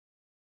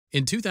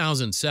In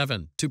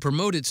 2007, to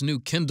promote its new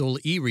Kindle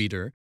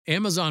e-reader,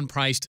 Amazon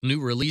priced new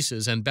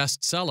releases and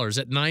bestsellers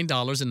at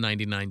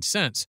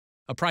 $9.99,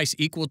 a price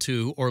equal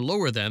to or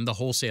lower than the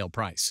wholesale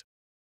price.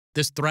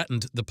 This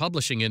threatened the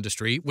publishing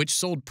industry, which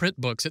sold print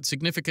books at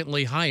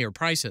significantly higher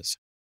prices.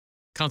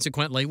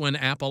 Consequently, when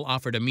Apple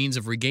offered a means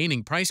of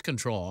regaining price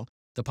control,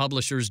 the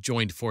publishers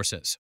joined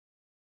forces.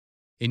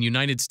 In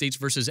United States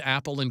v.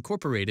 Apple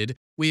Incorporated,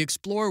 we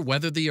explore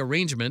whether the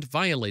arrangement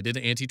violated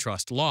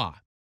antitrust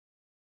law.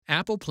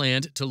 Apple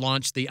planned to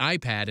launch the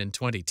iPad in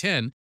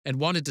 2010 and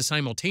wanted to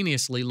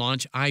simultaneously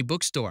launch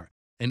iBookstore,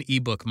 an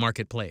e-book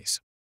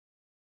marketplace.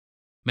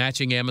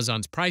 Matching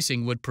Amazon's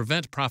pricing would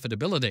prevent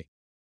profitability,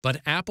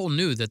 but Apple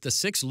knew that the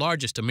 6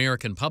 largest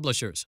American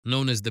publishers,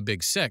 known as the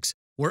Big Six,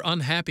 were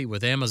unhappy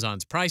with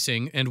Amazon's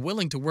pricing and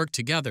willing to work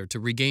together to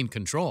regain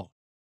control.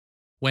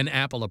 When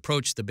Apple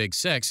approached the Big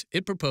Six,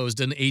 it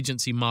proposed an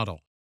agency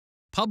model.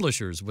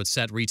 Publishers would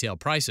set retail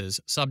prices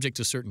subject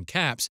to certain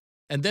caps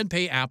and then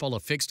pay Apple a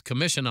fixed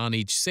commission on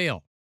each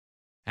sale.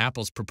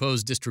 Apple's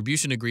proposed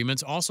distribution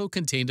agreements also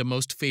contained a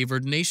most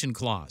favored nation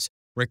clause,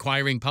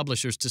 requiring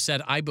publishers to set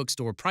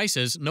iBookstore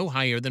prices no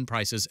higher than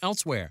prices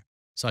elsewhere,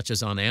 such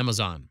as on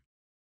Amazon.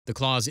 The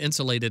clause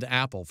insulated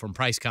Apple from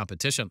price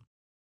competition.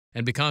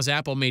 And because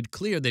Apple made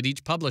clear that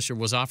each publisher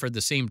was offered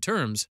the same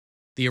terms,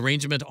 the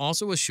arrangement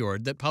also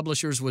assured that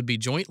publishers would be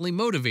jointly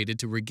motivated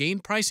to regain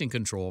pricing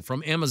control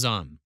from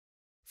Amazon.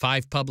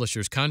 5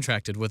 publishers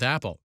contracted with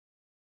Apple.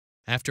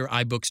 After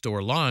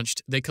iBookstore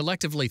launched, they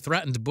collectively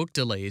threatened book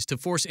delays to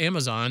force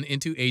Amazon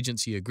into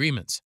agency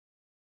agreements.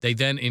 They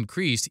then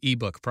increased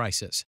e-book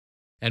prices.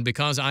 And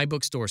because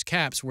iBookstore's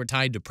caps were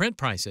tied to print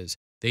prices,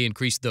 they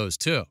increased those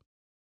too.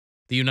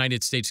 The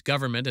United States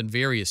government and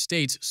various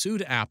states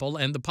sued Apple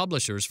and the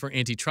publishers for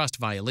antitrust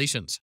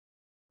violations.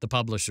 The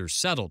publishers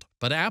settled,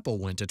 but Apple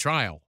went to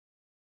trial.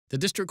 The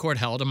district court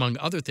held, among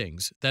other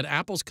things, that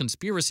Apple's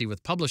conspiracy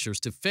with publishers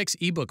to fix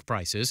e-book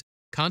prices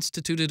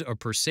constituted a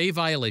per se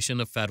violation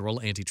of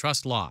federal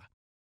antitrust law.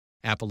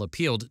 Apple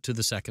appealed to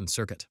the Second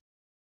Circuit.